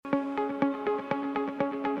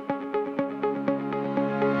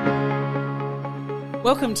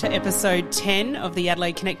Welcome to episode 10 of the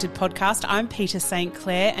Adelaide Connected podcast. I'm Peter St.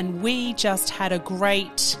 Clair, and we just had a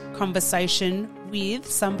great conversation with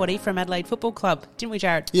somebody from Adelaide Football Club, didn't we,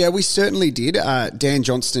 Jared? Yeah, we certainly did. Dan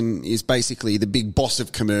Johnston is basically the big boss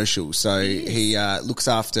of commercials. So he looks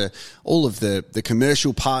after all of the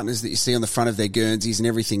commercial partners that you see on the front of their Guernseys and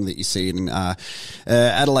everything that you see in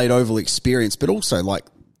Adelaide Oval experience, but also like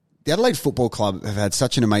the Adelaide Football Club have had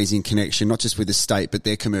such an amazing connection, not just with the state, but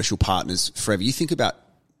their commercial partners forever. You think about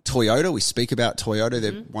Toyota, we speak about Toyota,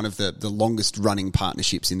 they're one of the longest running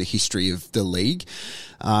partnerships in the history of the league.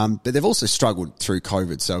 But they've also struggled through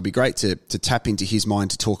COVID. So it'd be great to tap into his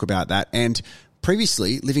mind to talk about that. And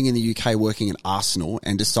previously living in the UK, working at Arsenal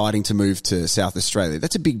and deciding to move to South Australia.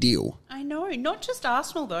 That's a big deal. I know, not just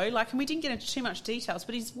Arsenal though, and we didn't get into too much details,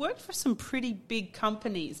 but he's worked for some pretty big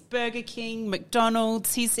companies, Burger King,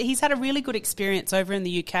 McDonald's. He's had a really good experience over in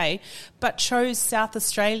the UK, but chose South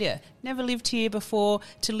Australia. Never lived here before,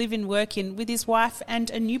 to live and work in with his wife and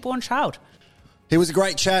a newborn child. It was a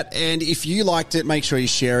great chat, and if you liked it, make sure you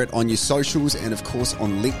share it on your socials and, of course,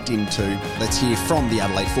 on LinkedIn too. Let's hear from the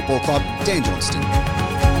Adelaide Football Club, Dan Johnston.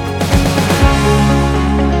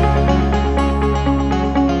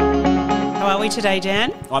 How are we today,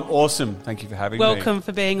 Dan? I'm awesome. Thank you for having me. Welcome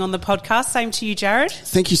for being on the podcast. Same to you, Jared.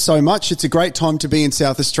 Thank you so much. It's a great time to be in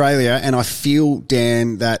South Australia, and I feel,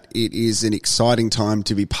 Dan, that it is an exciting time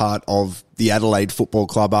to be part of the Adelaide Football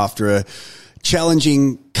Club after a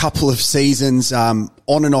challenging couple of seasons on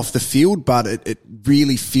and off the field, but it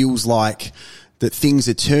really feels like that things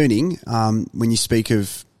are turning when you speak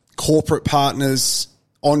of corporate partners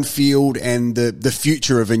on field and the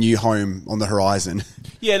future of a new home on the horizon.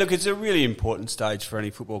 Yeah, look, it's a really important stage for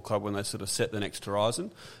any football club when they sort of set the next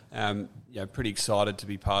horizon. Pretty excited to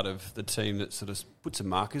be part of the team that sort of put some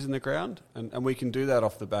markers in the ground, and we can do that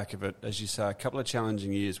off the back of it, as you say, a couple of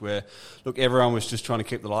challenging years where, look, everyone was just trying to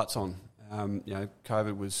keep the lights on.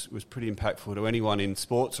 COVID was pretty impactful to anyone in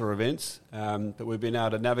sports or events, but we've been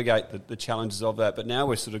able to navigate the challenges of that. But now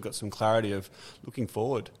we've sort of got some clarity of looking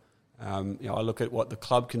forward. I look at what the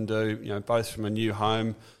club can do, both from a new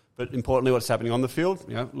home, but importantly what's happening on the field.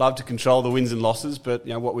 Love to control the wins and losses, but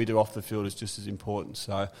what we do off the field is just as important.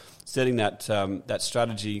 So setting that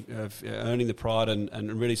strategy of earning the pride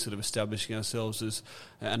and really sort of establishing ourselves as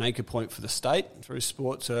an anchor point for the state through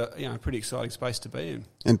sports, a pretty exciting space to be in.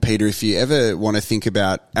 And Peter, if you ever want to think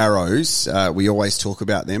about arrows, we always talk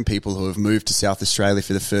about them, people who have moved to South Australia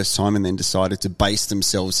for the first time and then decided to base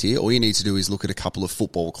themselves here. All you need to do is look at a couple of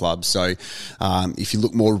football clubs. So if you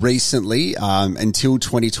look more recently, until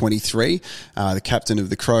 2023, the captain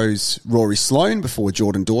of the Crows, Rory Sloane, before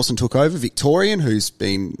Jordan Dawson took over, Victorian, who's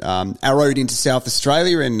been arrowed into South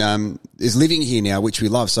Australia and is living here now, which we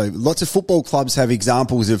love. So lots of football clubs have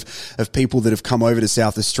examples of people that have come over to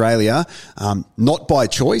South Australia, not by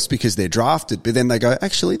choice because they're drafted, but then they go,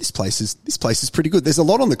 actually, this place is pretty good. There's a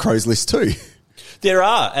lot on the Crows list too. There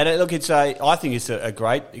are, and look, I think it's a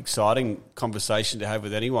great, exciting conversation to have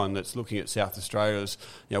with anyone that's looking at South Australia as,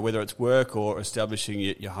 whether it's work or establishing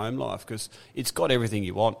your home life, because it's got everything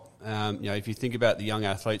you want. If you think about the young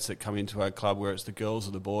athletes that come into our club, where it's the girls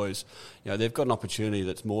or the boys, they've got an opportunity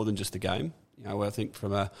that's more than just a game. I think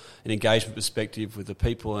from an engagement perspective with the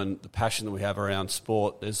people and the passion that we have around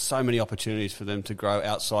sport, there's so many opportunities for them to grow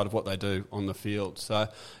outside of what they do on the field. So,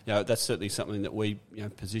 that's certainly something that we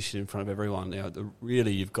position in front of everyone.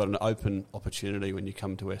 Really, you've got an open opportunity when you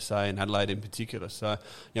come to SA and Adelaide in particular. So,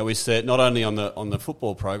 we see it not only on the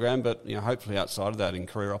football program, but hopefully outside of that in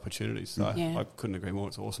career opportunities. So, I couldn't agree more.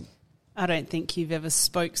 It's awesome. I don't think you've ever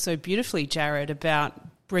spoke so beautifully, Jared, about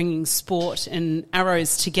bringing sport and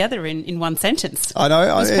arrows together in one sentence. I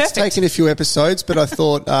know. It's taken a few episodes, but I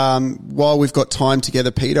thought while we've got time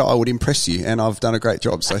together, Peter, I would impress you, and I've done a great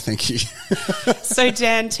job, so thank you. So,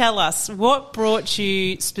 Dan, tell us, what brought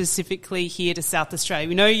you specifically here to South Australia?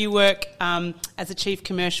 We know you work as a Chief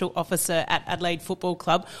Commercial Officer at Adelaide Football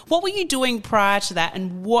Club. What were you doing prior to that,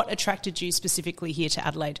 and what attracted you specifically here to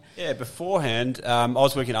Adelaide? Yeah, beforehand, I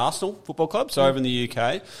was working at Arsenal Football Club, so over in the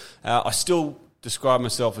UK. I still describe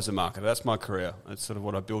myself as a marketer. That's my career. That's sort of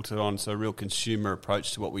what I built it on. So a real consumer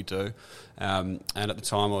approach to what we do. And at the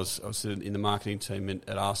time, I was in the marketing team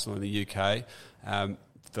at Arsenal in the UK.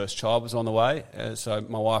 First child was on the way. So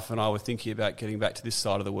my wife and I were thinking about getting back to this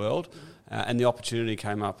side of the world. And the opportunity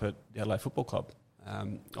came up at the Adelaide Football Club.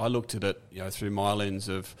 I looked at it, through my lens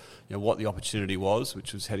of, what the opportunity was,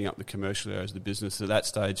 which was heading up the commercial areas of the business at that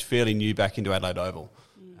stage, fairly new back into Adelaide Oval.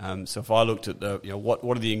 So if I looked at what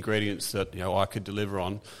are the ingredients that I could deliver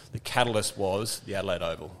on, the catalyst was the Adelaide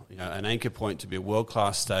Oval. An anchor point to be a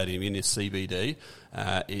world-class stadium in its CBD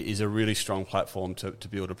is a really strong platform to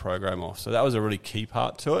build a program off. So that was a really key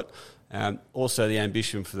part to it. Also, the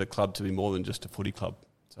ambition for the club to be more than just a footy club.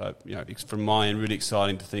 So, it's from my end really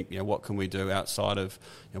exciting to think, what can we do outside of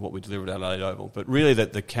what we delivered at Adelaide Oval. But really,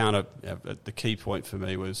 the key point for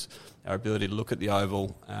me was our ability to look at the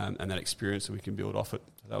Oval and that experience that we can build off it.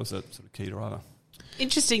 So that was a sort of key driver.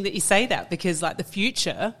 Interesting that you say that, because like the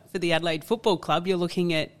future for the Adelaide Football Club, you're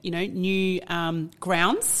looking at new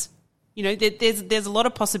grounds. There's a lot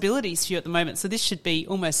of possibilities for you at the moment. So this should be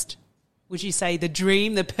almost, would you say, the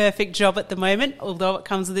dream, the perfect job at the moment, although it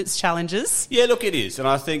comes with its challenges? Yeah, look, it is. And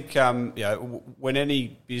I think when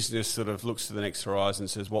any business sort of looks to the next horizon and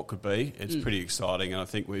says what could be, it's pretty exciting. And I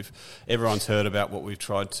think everyone's heard about what we've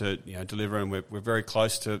tried to deliver, and we're very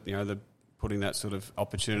close to putting that sort of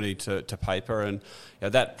opportunity to paper. And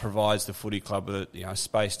that provides the footy club with a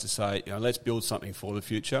space to say, let's build something for the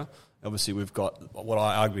future. Obviously, we've got what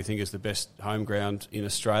I arguably think is the best home ground in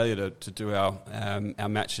Australia to do our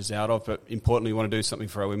matches out of, but importantly, we want to do something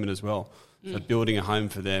for our women as well. So building a home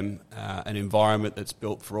for them, an environment that's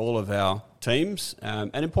built for all of our teams,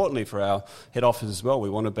 and importantly for our head office as well. We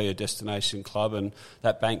want to be a destination club, and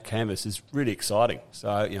that bank canvas is really exciting. So,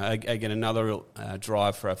 again, another real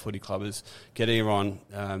drive for our footy club is getting everyone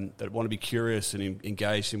that want to be curious and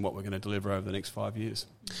engaged in what we're going to deliver over the next 5 years.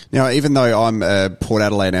 Now, even though I'm a Port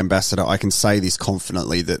Adelaide ambassador, I can say this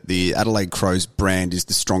confidently that the Adelaide Crows brand is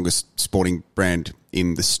the strongest sporting brand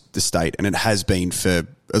in the state, and it has been for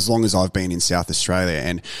as long as I've been in South Australia.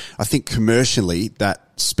 And I think commercially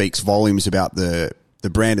that speaks volumes about the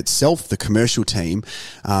brand itself, the commercial team.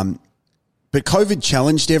 But COVID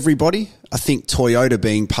challenged everybody. I think Toyota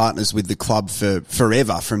being partners with the club for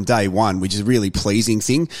forever from day one, which is a really pleasing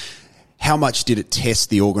thing. How much did it test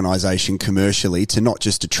the organisation commercially to not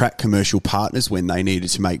just attract commercial partners when they needed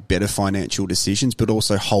to make better financial decisions, but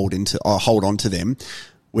also hold on to them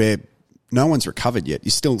where no one's recovered yet?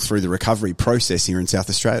 You're still through the recovery process here in South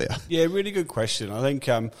Australia. Yeah, really good question. I think,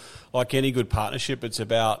 like any good partnership, it's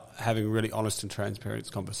about having really honest and transparent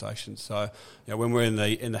conversations. So, when we're in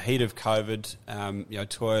the heat of COVID,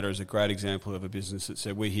 Toyota is a great example of a business that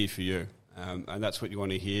said, "We're here for you," and that's what you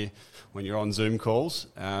want to hear when you're on Zoom calls.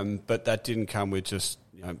 But that didn't come with just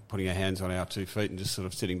putting our hands on our 2 feet and just sort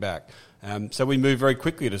of sitting back. So we moved very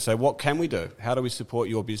quickly to say, what can we do? How do we support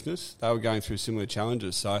your business? They were going through similar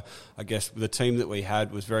challenges. So I guess the team that we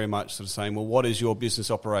had was very much sort of saying, well, what is your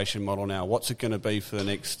business operation model now? What's it going to be for the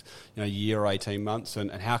next year or 18 months,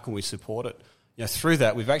 and how can we support it? Through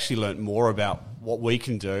that, we've actually learnt more about what we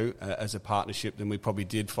can do as a partnership than we probably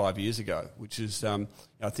did 5 years ago, which is,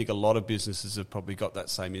 I think a lot of businesses have probably got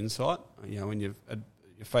that same insight. When you're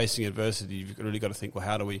facing adversity, you've really got to think, well,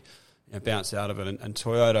 how do we bounce out of it? And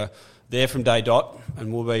Toyota, they're from day dot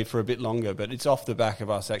and will be for a bit longer, but it's off the back of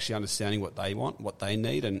us actually understanding what they want, what they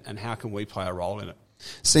need, and how can we play a role in it.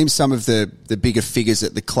 Seems some of the bigger figures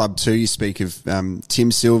at the club too, you speak of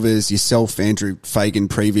Tim Silvers, yourself, Andrew Fagan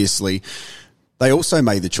previously, they also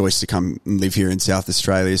made the choice to come and live here in South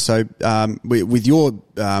Australia. So with your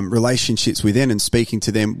relationships with them and speaking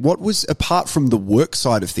to them, what was, apart from the work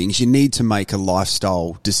side of things, you need to make a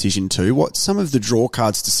lifestyle decision too? What's some of the draw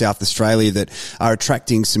cards to South Australia that are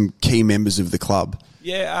attracting some key members of the club?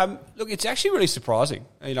 Yeah, look, it's actually really surprising.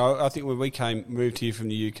 I think when we moved here from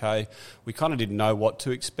the UK, we kind of didn't know what to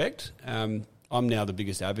expect. I'm now the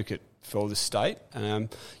biggest advocate for the state.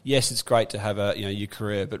 Yes, it's great to have your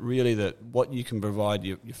career, but really what you can provide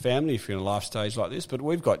your family if you're in a life stage like this. But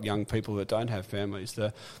we've got young people that don't have families.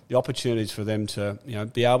 The opportunities for them to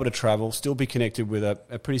be able to travel, still be connected with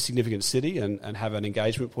a pretty significant city, and have an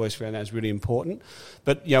engagement voice around that is really important.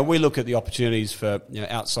 But we look at the opportunities for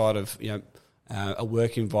outside of a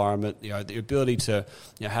work environment. The ability to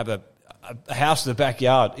have a house in the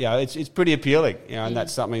backyard, it's pretty appealing, and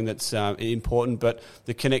that's something that's important. But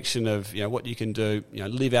the connection of what you can do,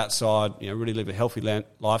 live outside, really live a healthy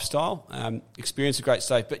lifestyle, experience a great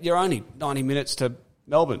state. But you're only 90 minutes to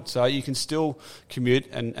Melbourne, so you can still commute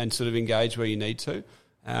and sort of engage where you need to.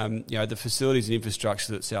 The facilities and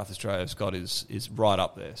infrastructure that South Australia's got is right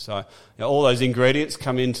up there. So all those ingredients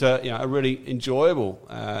come into a really enjoyable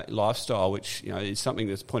lifestyle, which is something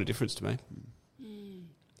that's a point of difference to me.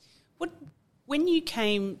 When you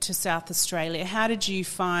came to South Australia, how did you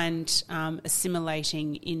find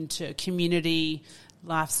assimilating into community,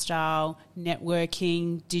 lifestyle,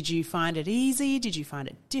 networking? Did you find it easy? Did you find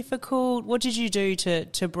it difficult? What did you do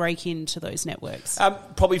to break into those networks?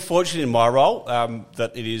 Probably fortunate in my role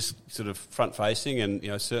that it is sort of front-facing,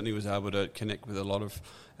 and certainly was able to connect with a lot of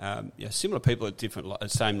similar people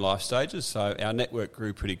at same life stages. So our network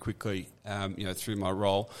grew pretty quickly, through my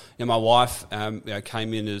role. My wife,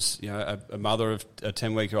 came in as a mother of a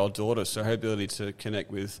 10-week-old daughter, so her ability to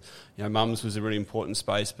connect with mums was a really important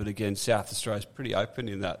space. But again, South Australia's pretty open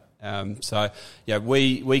in that.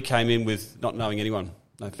 We came in with not knowing anyone,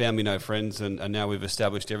 no family, no friends, and now we've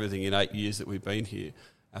established everything in 8 years that we've been here.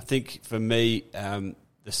 I think for me,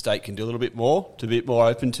 the state can do a little bit more to be more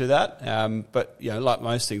open to that. But, like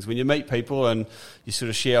most things, when you meet people and you sort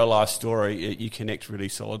of share a life story, you connect really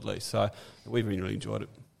solidly. So we've really enjoyed it.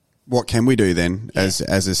 What can we do then as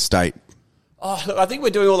a state? Oh, look, I think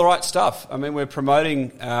we're doing all the right stuff. I mean, we're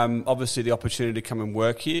promoting, obviously, the opportunity to come and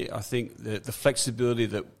work here. I think the flexibility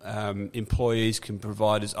that employees can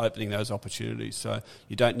provide is opening those opportunities. So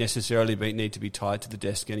you don't necessarily need to be tied to the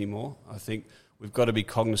desk anymore. I think we've got to be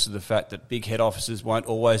cognizant of the fact that big head offices won't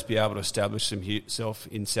always be able to establish themselves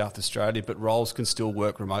in South Australia, but roles can still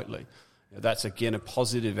work remotely. That's, again, a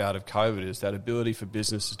positive out of COVID, is that ability for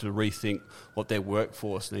businesses to rethink what their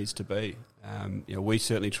workforce needs to be. We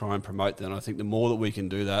certainly try and promote that, and I think the more that we can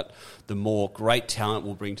do that, the more great talent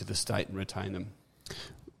we'll bring to the state and retain them.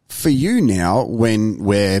 For you now, when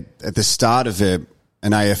we're at the start of an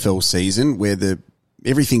AFL season where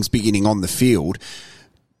everything's beginning on the field,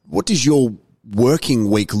 what does your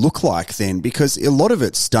working week look like then? Because a lot of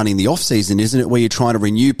it's done in the off season, isn't it, where you're trying to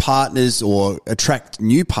renew partners or attract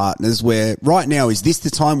new partners, where right now, is this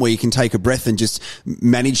the time where you can take a breath and just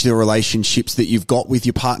manage the relationships that you've got with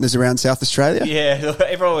your partners around South Australia? Yeah,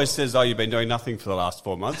 everyone always says, you've been doing nothing for the last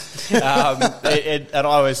 4 months. And I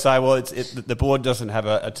always say, the board doesn't have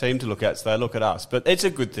a team to look at, so they look at us. But it's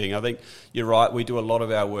a good thing. I think you're right. We do a lot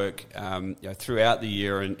of our work throughout the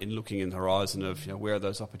year in looking in the horizon of where are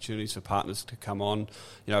those opportunities for partners to come on.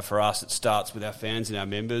 For us, it starts with our fans and our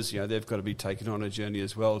members. They've got to be taken on a journey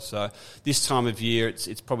as well. So this time of year,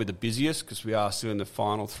 it's probably the busiest because we are still in the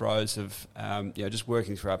final throes of just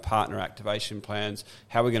working through our partner activation plans,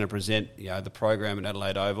 how we're going to present the program at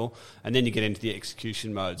Adelaide Oval, and then you get into the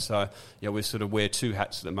execution mode. So we sort of wear two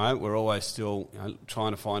hats at the moment. We're always still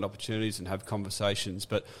trying to find opportunities and have conversations,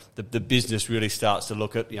 but the business really starts to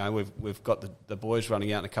look at we've got the boys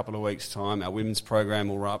running out in a couple of weeks' time. Our women's program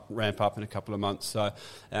will ramp up in a couple of months. So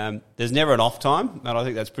there's never an off time, and I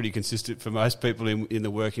think that's pretty consistent for most people in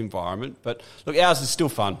the work environment. But look, ours is still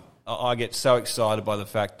fun. I get so excited by the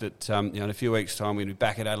fact that in a few weeks' time we'll be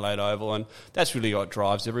back at Adelaide Oval, and that's really what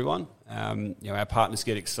drives everyone. Our partners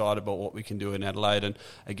get excited about what we can do in Adelaide, and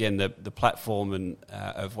again, the platform and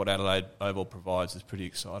of what Adelaide Oval provides is pretty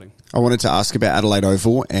exciting. I wanted to ask about Adelaide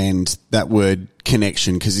Oval and that word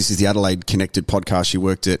connection, because this is the Adelaide Connected podcast. You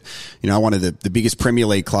worked at one of the biggest Premier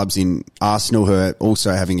League clubs in Arsenal, who are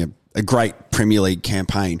also having a great Premier League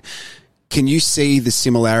campaign. Can you see the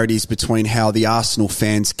similarities between how the Arsenal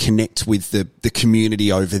fans connect with the community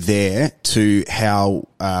over there to how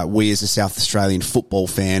we as a South Australian football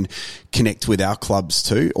fan connect with our clubs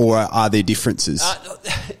too? Or are there differences?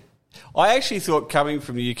 I actually thought coming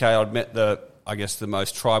from the UK, I'd met the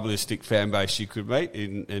most tribalistic fan base you could meet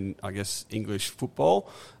in English football.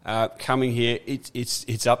 Coming here,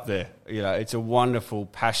 it's up there. It's a wonderful,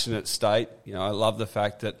 passionate state. I love the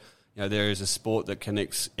fact that there is a sport that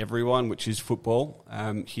connects everyone, which is football.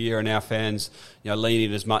 Here, and our fans, lean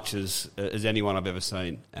in as much as anyone I've ever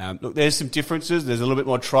seen. Look, there's some differences. There's a little bit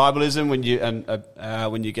more tribalism when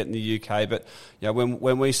you get in the UK. But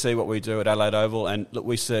when we see what we do at Adelaide Oval, and look,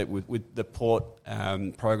 we see it with the Port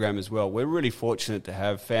program as well. We're really fortunate to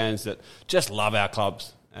have fans that just love our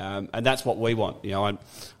clubs. And that's what we want. I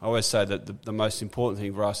always say that the most important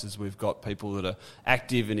thing for us is we've got people that are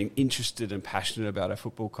active and interested and passionate about our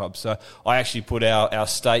football club. So I actually put our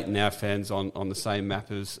state and our fans on the same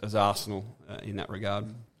map as Arsenal in that regard.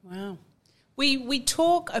 Wow. We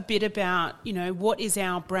talk a bit about, what is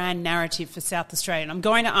our brand narrative for South Australia? And I'm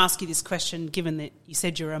going to ask you this question, given that you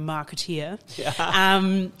said you're a marketeer.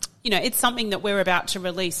 Yeah. It's something that we're about to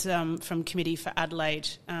release from Committee for Adelaide,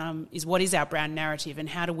 is what is our brand narrative and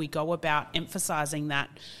how do we go about emphasising that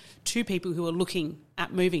to people who are looking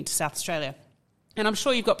at moving to South Australia? And I'm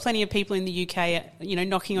sure you've got plenty of people in the UK,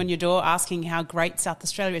 knocking on your door asking how great South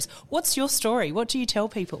Australia is. What's your story? What do you tell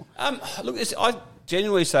people? Look, I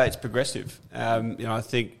genuinely say it's progressive. I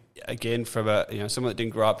think, again, from someone that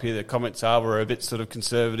didn't grow up here, the comments we're a bit sort of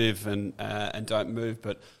conservative and don't move,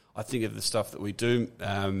 but I think of the stuff that we do,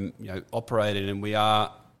 operate in, and we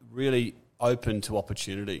are really open to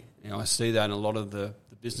opportunity. I see that in a lot of the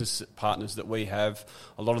business partners that we have,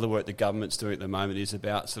 a lot of the work the government's doing at the moment is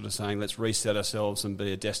about sort of saying let's reset ourselves and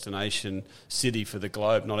be a destination city for the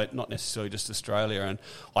globe, not necessarily just Australia. And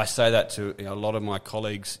I say that to a lot of my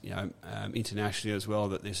colleagues, internationally as well,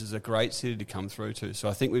 that this is a great city to come through to. So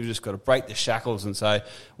I think we've just got to break the shackles and say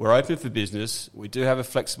we're open for business, we do have a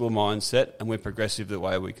flexible mindset, and we're progressive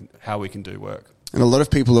how we can do work. And a lot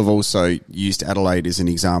of people have also used Adelaide as an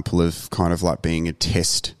example of kind of like being a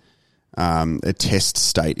test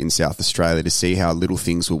state in South Australia to see how little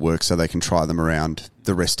things will work so they can try them around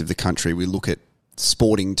the rest of the country. We look at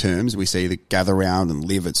sporting terms, we see the gather round and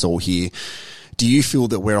live, it's all here. Do you feel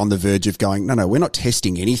that we're on the verge of going, no, we're not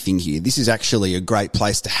testing anything here. This is actually a great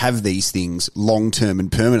place to have these things long-term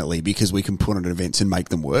and permanently because we can put on events and make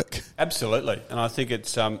them work? Absolutely. And I think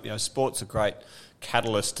it's, sport's a great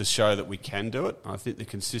catalyst to show that we can do it. I think the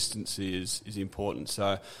consistency is important.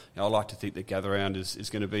 So I like to think that Gather Round is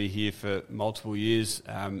going to be here for multiple years.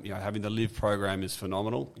 Having the LIVE program is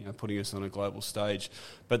phenomenal, putting us on a global stage.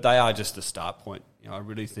 But they are just the start point. I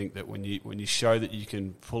really think that when you show that you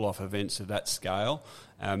can pull off events of that scale,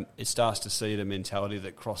 it starts to see the mentality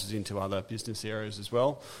that crosses into other business areas as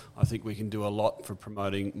well. I think we can do a lot for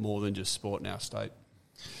promoting more than just sport in our state.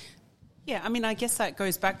 Yeah, I mean, I guess that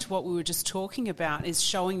goes back to what we were just talking about, is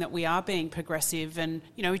showing that we are being progressive. And,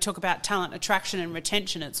 we talk about talent attraction and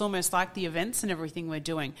retention. It's almost like the events and everything we're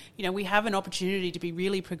doing. We have an opportunity to be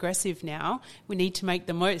really progressive now. We need to make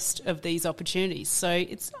the most of these opportunities. So I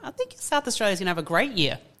think South Australia's going to have a great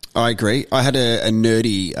year. I agree. I had a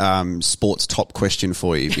nerdy sports top question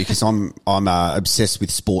for you because I'm obsessed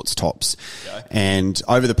with sports tops. Okay. And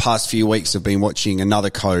over the past few weeks, I've been watching Another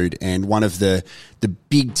Code, and one of the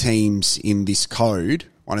big teams in this code,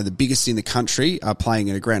 one of the biggest in the country, are playing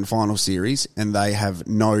in a grand final series, and they have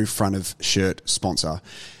no front of shirt sponsor.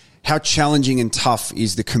 How challenging and tough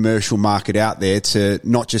is the commercial market out there to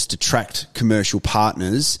not just attract commercial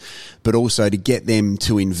partners, but also to get them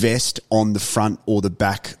to invest on the front or the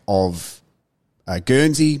back of a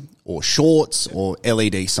Guernsey or shorts or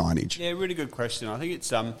LED signage? Yeah, really good question. I think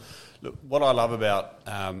it's look, what I love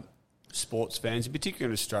about sports fans, in particular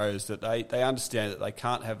in Australia, is that they understand that they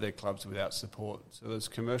can't have their clubs without support. So there's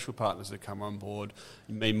commercial partners that come on board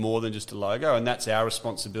and mean more than just a logo, and that's our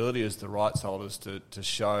responsibility as the rights holders to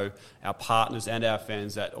show our partners and our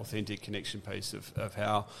fans that authentic connection piece of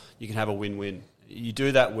how you can have a win-win. You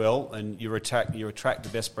do that well, and you attract the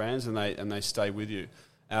best brands, and they stay with you.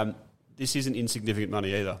 This isn't insignificant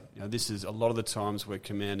money either. This is a lot of the times we're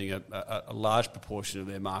commanding a large proportion of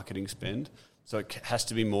their marketing spend. So it has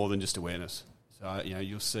to be more than just awareness. So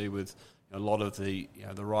you'll see with a lot of the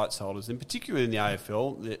rights holders, in particular in the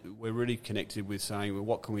AFL, that we're really connected with saying, well,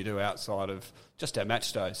 what can we do outside of just our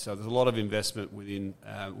match days? So there's a lot of investment within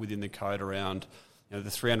the code around the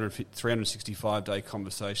 365-day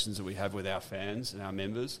conversations that we have with our fans and our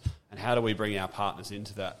members, and how do we bring our partners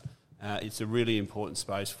into that? It's a really important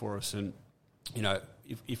space for us, and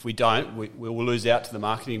if we don't, we'll lose out to the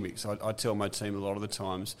marketing mix. I tell my team a lot of the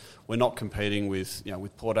times, we're not competing with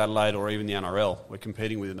Port Adelaide or even the NRL. We're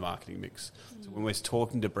competing within the marketing mix. So when we're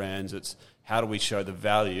talking to brands, it's how do we show the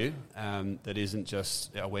value that isn't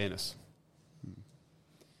just awareness.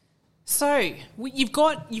 So you've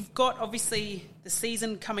got obviously the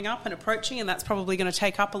season coming up and approaching, and that's probably going to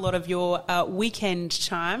take up a lot of your weekend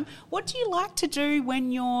time. What do you like to do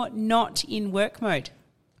when you're not in work mode?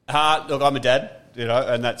 Look, I'm a dad,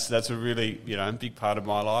 and that's a really big part of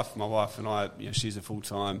my life. My wife and I, she's a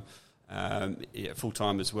full-time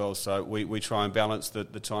as well. So we try and balance the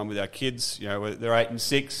time with our kids. They're 8 and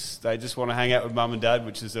 6. They just want to hang out with mum and dad,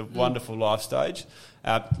 which is a wonderful life stage.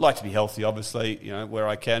 Like to be healthy, obviously, where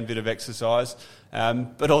I can, bit of exercise,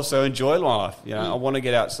 but also enjoy life. I want to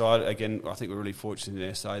get outside. Again, I think we're really fortunate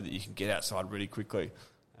in SA that you can get outside really quickly.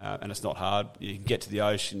 And it's not hard. You can get to the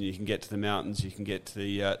ocean, you can get to the mountains, you can get to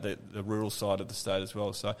the rural side of the state as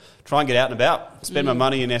well. So try and get out and about, spend my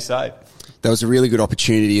money in SA. That was a really good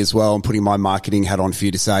opportunity as well. I'm putting my marketing hat on for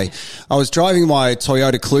you to say. I was driving my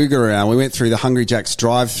Toyota Kluger around. We went through the Hungry Jack's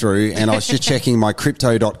drive-through, and I was just checking my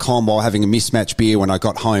crypto.com while having a mismatch beer when I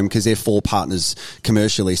got home, because they're 4 partners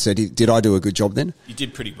commercially. So did I do a good job then? You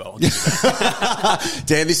did pretty well.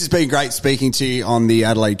 Dan, this has been great speaking to you on the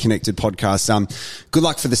Adelaide Connected podcast. Good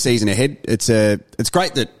luck for the season ahead. It's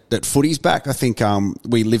great that footy's back. I think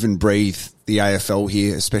we live and breathe the AFL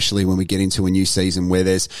here, especially when we get into a new season where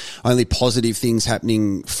there's only positive things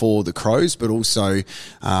happening for the Crows, but also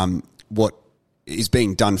what is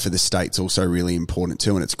being done for the state's also really important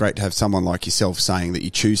too. And it's great to have someone like yourself saying that you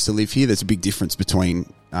choose to live here. There's a big difference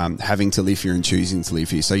between having to live here and choosing to live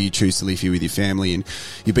here. So you choose to live here with your family, and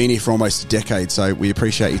you've been here for almost a decade. So we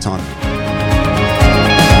appreciate your time.